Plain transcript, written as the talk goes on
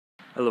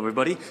Hello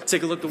everybody,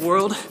 take a look at the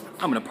world.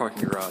 I'm in a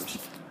parking garage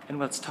and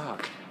let's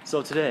talk.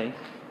 So today,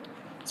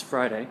 it's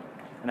Friday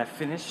and I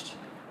finished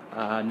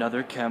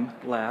another chem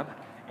lab,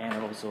 and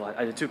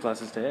I did two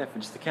classes today. I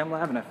finished the chem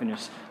lab and I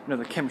finished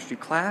another chemistry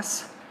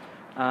class,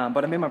 but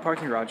I'm in my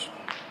parking garage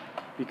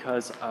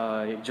because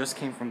I just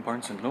came from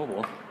Barnes &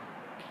 Noble,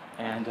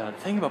 and the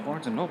thing about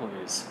Barnes & Noble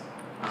is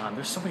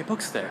there's so many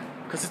books there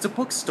because it's a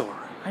bookstore.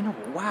 I know,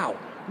 wow.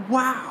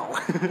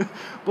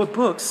 But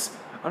books,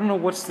 I don't know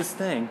what's this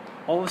thing.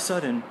 All of a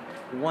sudden,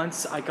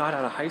 once I got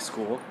out of high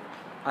school,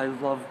 I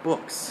love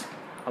books.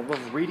 I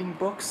love reading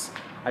books.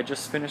 I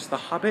just finished The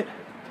Hobbit.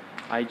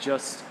 I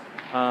just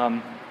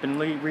been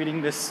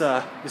reading this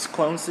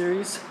Clone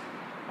series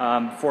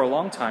for a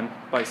long time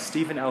by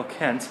Stephen L.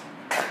 Kent,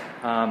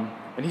 and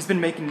he's been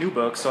making new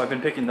books, so I've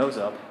been picking those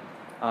up.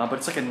 But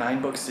it's like a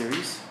 9-book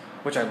series,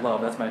 which I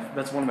love.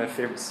 That's one of my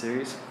favorite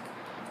series.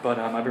 But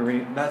I've been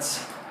reading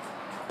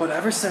But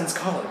ever since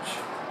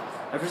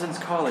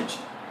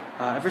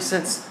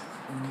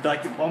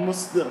like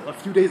almost a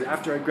few days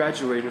after I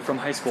graduated from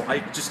high school, I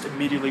just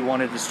immediately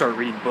wanted to start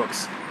reading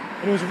books.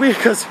 And it was weird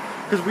because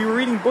we were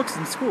reading books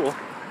in school,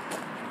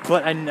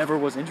 but I never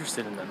was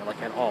interested in them,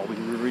 like, at all. We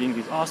were reading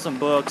these awesome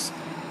books,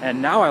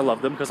 and now I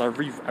love them because I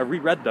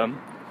reread them,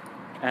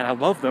 and I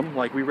love them.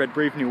 Like, we read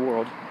Brave New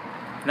World,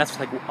 and that's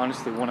like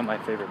honestly one of my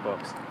favorite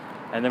books.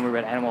 And then we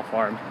read Animal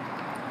Farm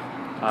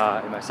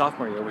in my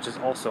sophomore year, which is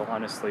also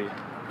honestly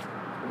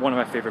one of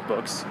my favorite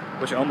books,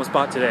 which I almost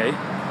bought today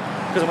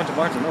because I went to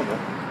Barnes & Noble,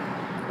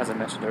 as I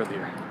mentioned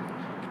earlier.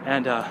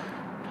 And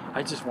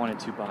I just wanted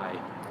to buy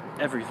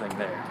everything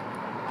there.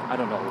 I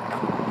don't know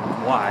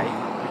why,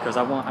 because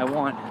I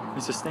want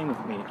this to stay with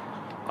me.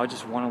 I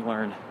just want to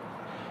learn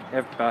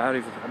about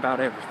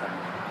everything.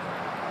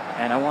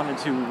 And I wanted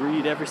to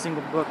read every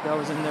single book that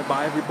was in there,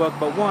 buy every book,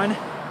 but one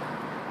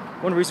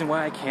reason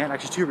why I can't,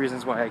 actually 2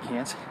 reasons why I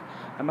can't.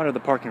 I'm out of the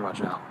parking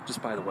garage now,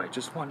 just by the way.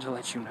 Just wanted to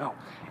let you know.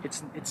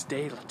 It's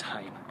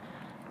daytime.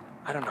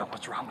 I don't know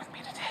what's wrong with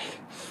me today.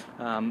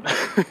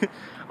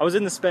 I was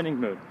in the spending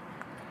mood,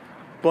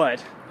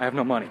 but I have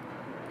no money.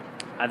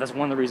 That's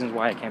one of the reasons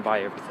why I can't buy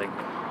everything,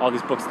 all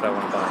these books that I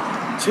want to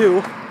buy.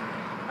 2,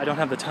 I don't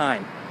have the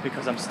time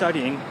because I'm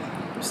studying,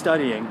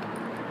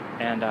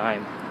 and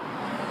I'm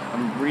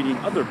reading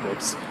other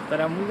books that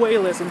I'm way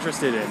less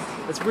interested in.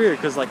 It's weird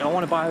because, like, I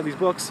want to buy all these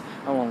books,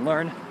 I want to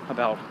learn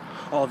about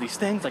all these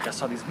things. Like, I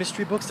saw these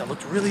mystery books that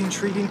looked really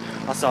intriguing.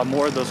 I saw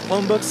more of those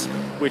clone books,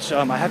 which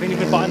I haven't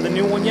even bought the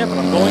new one yet, but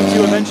I'm going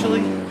to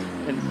eventually.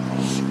 And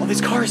all these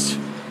cars,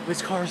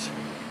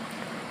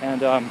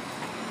 and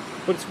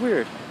but it's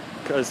weird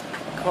because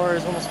the car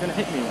is almost gonna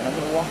hit me, and I'm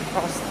gonna walk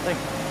across the thing.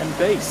 And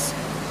bass.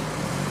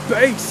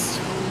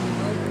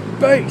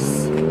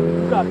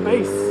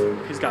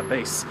 He's got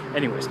bass.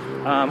 Anyways,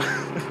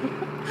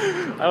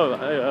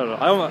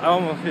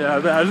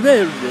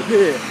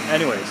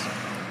 anyways.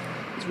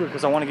 It's weird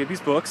because I want to get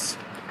these books.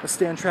 Let's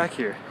stay on track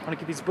here. I want to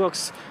get these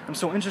books. I'm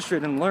so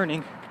interested in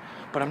learning,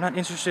 but I'm not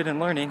interested in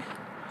learning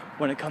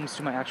when it comes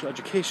to my actual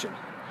education.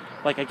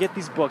 Like, I get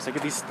these books, I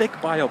get these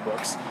thick bio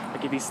books, I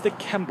get these thick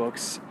chem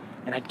books,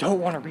 and I don't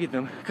want to read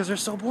them because they're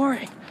so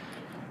boring.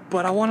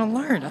 But I want to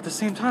learn at the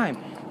same time.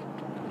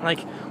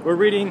 Like, we're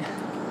reading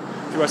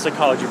through a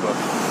psychology book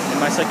in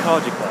my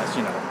psychology class,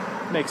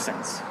 makes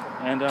sense.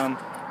 And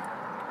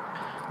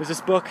there's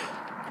this book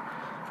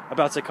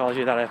about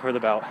psychology that I've heard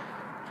about,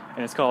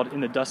 and it's called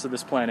In the Dust of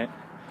This Planet,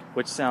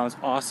 which sounds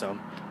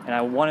awesome. And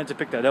I wanted to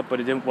pick that up, but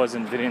they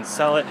didn't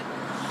sell it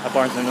at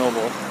Barnes &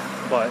 Noble.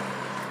 But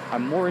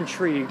I'm more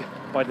intrigued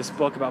by this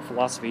book about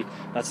philosophy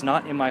that's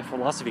not in my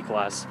philosophy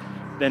class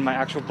than my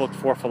actual book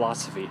for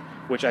philosophy,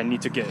 which I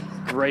need to get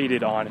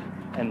graded on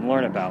and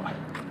learn about.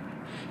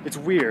 It's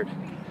weird.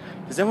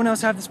 Does anyone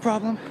else have this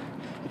problem?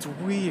 It's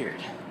weird.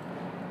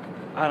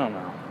 I don't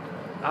know.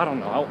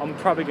 I'm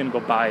probably gonna go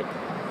buy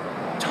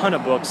a ton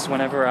of books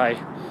whenever I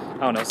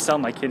don't know, sell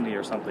my kidney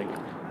or something.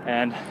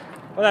 And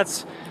well,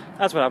 that's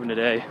what happened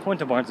today. Went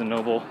to Barnes &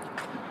 Noble,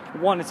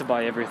 wanted to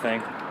buy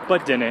everything,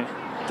 but didn't.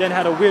 Then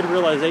had a weird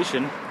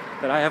realization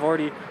that I have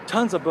already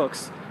tons of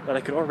books that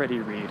I could already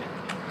read,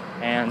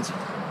 and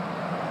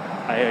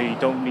I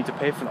don't need to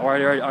pay for them, or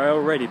I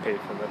already paid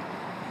for them.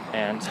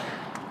 And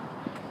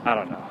I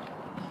don't know.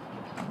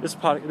 This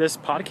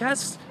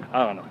podcast?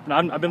 I don't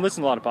know. I've been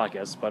listening to a lot of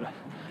podcasts, but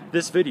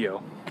this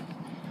video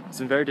has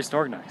been very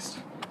disorganized.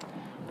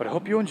 But I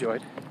hope you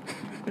enjoyed.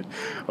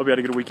 Hope you had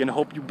a good weekend.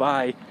 Hope you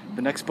buy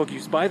the next book you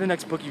see.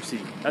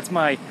 That's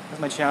my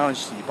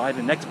challenge to you. Buy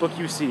the next book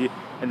you see,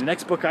 and the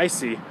next book I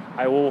see,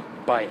 I will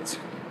buy it.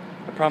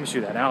 I promise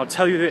you that. And I'll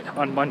tell you it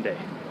on Monday.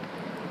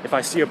 If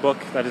I see a book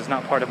that is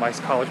not part of my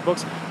college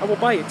books, I will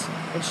buy it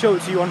and show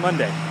it to you on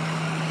Monday.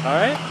 All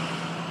right?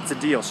 It's a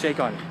deal. Shake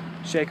on it.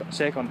 Shake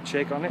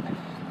on it.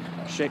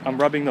 Shake. I'm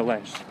rubbing the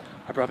lens.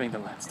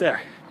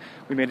 There.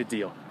 We made a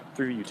deal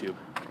through YouTube.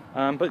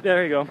 But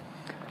there you go.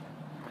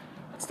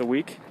 That's the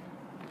week.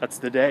 That's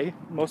the day,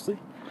 mostly.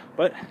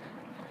 But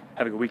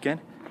have a good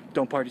weekend.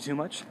 Don't party too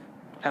much.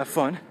 Have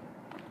fun.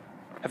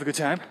 Have a good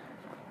time.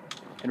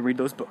 And read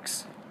those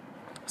books.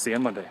 See you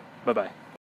on Monday. Bye-bye.